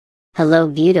Hello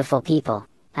beautiful people,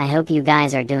 I hope you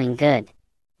guys are doing good.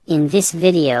 In this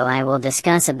video I will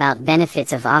discuss about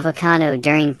benefits of avocado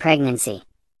during pregnancy.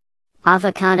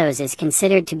 Avocados is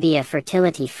considered to be a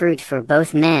fertility fruit for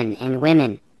both men and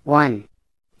women. 1.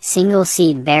 Single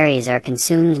seed berries are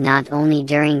consumed not only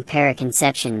during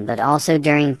periconception but also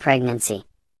during pregnancy.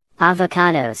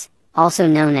 Avocados, also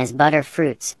known as butter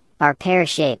fruits, are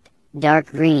pear-shaped, dark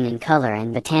green in color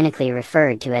and botanically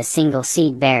referred to as single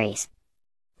seed berries.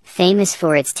 Famous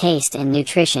for its taste and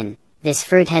nutrition, this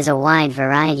fruit has a wide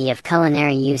variety of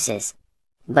culinary uses.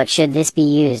 But should this be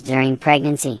used during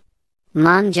pregnancy?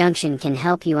 Mom Junction can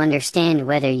help you understand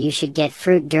whether you should get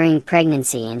fruit during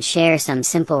pregnancy and share some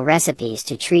simple recipes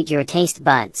to treat your taste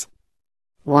buds.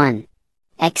 1.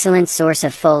 Excellent source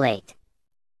of folate.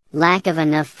 Lack of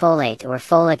enough folate or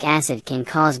folic acid can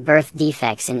cause birth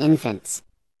defects in infants.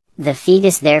 The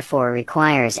fetus therefore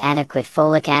requires adequate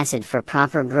folic acid for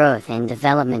proper growth and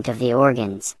development of the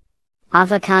organs.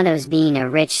 Avocados, being a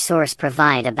rich source,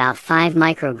 provide about 5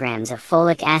 micrograms of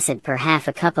folic acid per half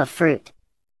a cup of fruit.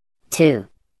 2.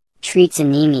 Treats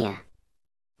anemia.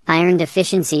 Iron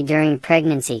deficiency during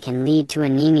pregnancy can lead to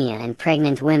anemia in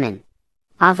pregnant women.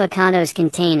 Avocados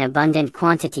contain abundant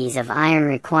quantities of iron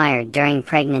required during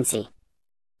pregnancy.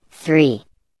 3.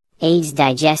 Aids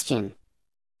digestion.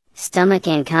 Stomach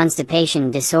and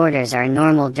constipation disorders are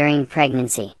normal during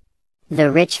pregnancy. The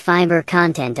rich fiber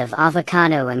content of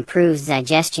avocado improves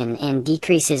digestion and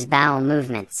decreases bowel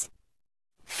movements.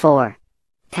 4.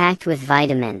 Packed with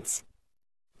vitamins.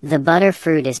 The butter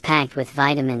fruit is packed with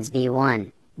vitamins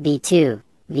B1, B2,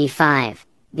 B5,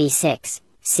 B6,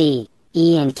 C,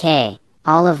 E and K,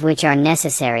 all of which are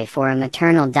necessary for a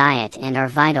maternal diet and are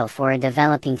vital for a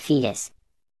developing fetus.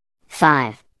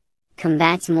 5.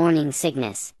 Combats morning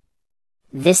sickness.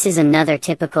 This is another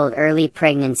typical early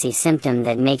pregnancy symptom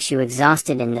that makes you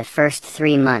exhausted in the first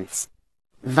 3 months.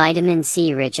 Vitamin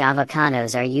C-rich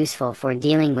avocados are useful for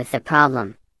dealing with the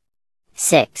problem.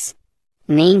 6.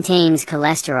 Maintains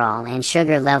cholesterol and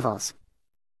sugar levels.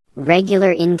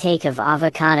 Regular intake of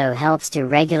avocado helps to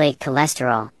regulate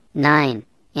cholesterol, 9,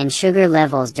 and sugar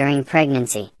levels during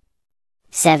pregnancy.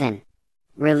 7.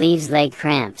 Relieves leg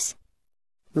cramps.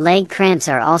 Leg cramps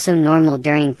are also normal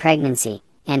during pregnancy,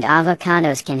 and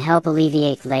avocados can help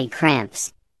alleviate leg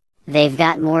cramps. They've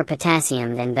got more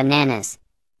potassium than bananas.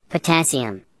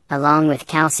 Potassium, along with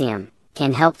calcium,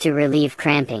 can help to relieve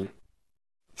cramping.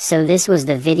 So this was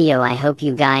the video. I hope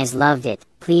you guys loved it.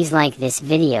 Please like this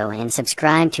video and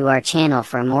subscribe to our channel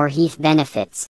for more health benefits.